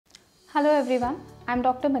Hello everyone, I'm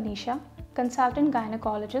Dr. Manisha, consultant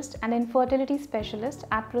gynecologist and infertility specialist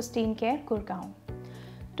at Pristine Care, Gurgaon.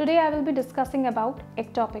 Today I will be discussing about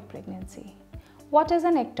ectopic pregnancy. What is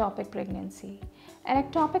an ectopic pregnancy? An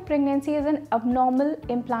ectopic pregnancy is an abnormal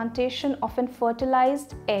implantation of a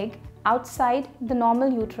fertilized egg outside the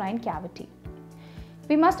normal uterine cavity.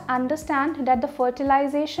 We must understand that the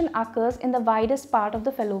fertilization occurs in the widest part of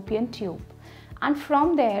the fallopian tube, and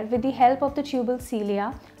from there, with the help of the tubal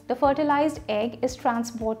cilia, the fertilized egg is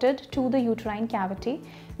transported to the uterine cavity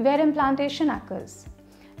where implantation occurs.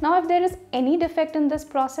 Now, if there is any defect in this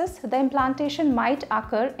process, the implantation might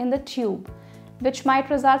occur in the tube, which might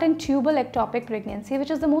result in tubal ectopic pregnancy,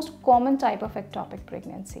 which is the most common type of ectopic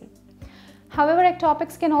pregnancy. However,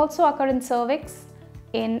 ectopics can also occur in cervix,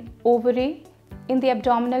 in ovary, in the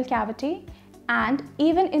abdominal cavity, and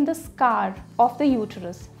even in the scar of the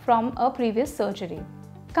uterus from a previous surgery.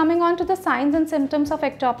 Coming on to the signs and symptoms of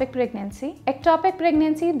ectopic pregnancy. Ectopic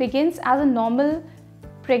pregnancy begins as a normal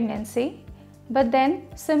pregnancy, but then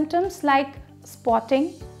symptoms like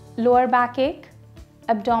spotting, lower backache,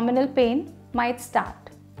 abdominal pain might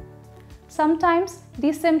start. Sometimes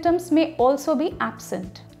these symptoms may also be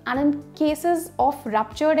absent, and in cases of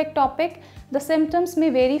ruptured ectopic, the symptoms may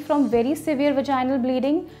vary from very severe vaginal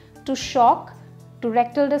bleeding to shock, to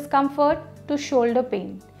rectal discomfort, to shoulder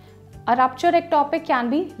pain. A ruptured ectopic can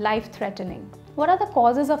be life-threatening. What are the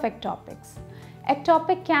causes of ectopics?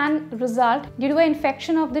 Ectopic can result due to an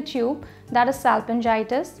infection of the tube, that is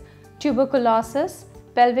salpingitis, tuberculosis,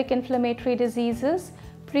 pelvic inflammatory diseases,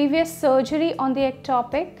 previous surgery on the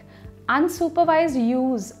ectopic, unsupervised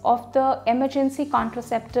use of the emergency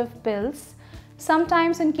contraceptive pills.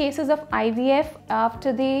 Sometimes in cases of IVF,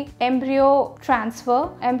 after the embryo transfer,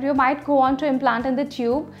 embryo might go on to implant in the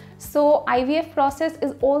tube. So IVF process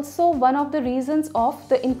is also one of the reasons of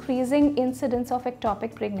the increasing incidence of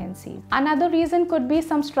ectopic pregnancy. Another reason could be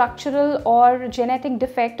some structural or genetic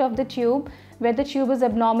defect of the tube, where the tube is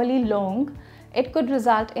abnormally long. It could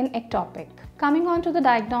result in ectopic. Coming on to the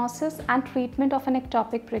diagnosis and treatment of an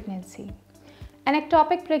ectopic pregnancy. An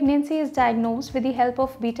ectopic pregnancy is diagnosed with the help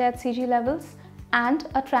of beta-HCG levels and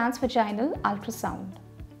a transvaginal ultrasound.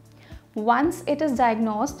 Once it is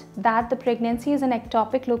diagnosed that the pregnancy is an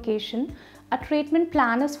ectopic location, a treatment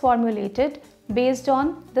plan is formulated based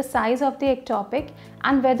on the size of the ectopic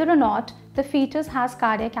and whether or not the fetus has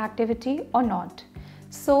cardiac activity or not.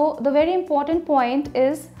 So the very important point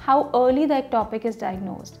is how early the ectopic is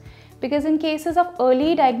diagnosed, because in cases of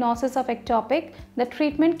early diagnosis of ectopic, the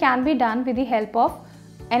treatment can be done with the help of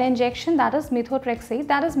an injection, that is methotrexate,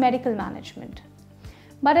 that is medical management.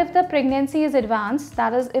 But if the pregnancy is advanced,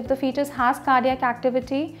 that is if the fetus has cardiac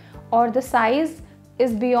activity or the size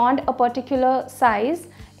is beyond a particular size,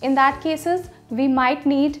 in that cases we might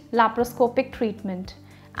need laparoscopic treatment.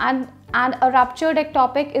 And a ruptured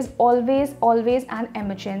ectopic is always an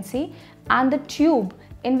emergency, and the tube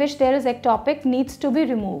in which there is ectopic needs to be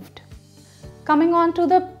removed. Coming on to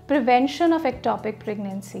the prevention of ectopic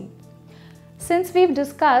pregnancy. Since we've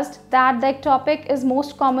discussed that the ectopic is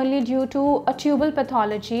most commonly due to a tubal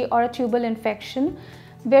pathology or a tubal infection,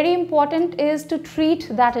 very important is to treat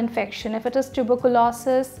that infection. If it is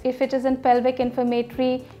tuberculosis, if it is in pelvic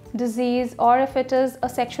inflammatory disease, or if it is a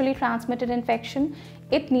sexually transmitted infection,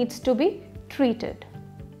 it needs to be treated.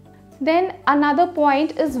 Then another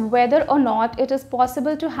point is whether or not it is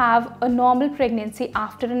possible to have a normal pregnancy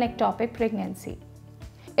after an ectopic pregnancy.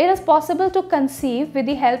 It is possible to conceive with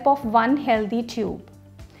the help of one healthy tube,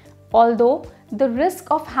 although the risk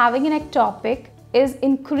of having an ectopic is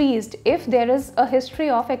increased if there is a history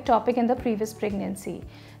of ectopic in the previous pregnancy.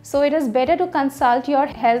 So it is better to consult your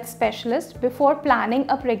health specialist before planning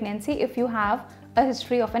a pregnancy if you have a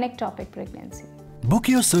history of an ectopic pregnancy. Book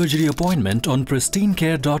your surgery appointment on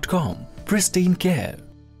pristinecare.com. Pristine Care.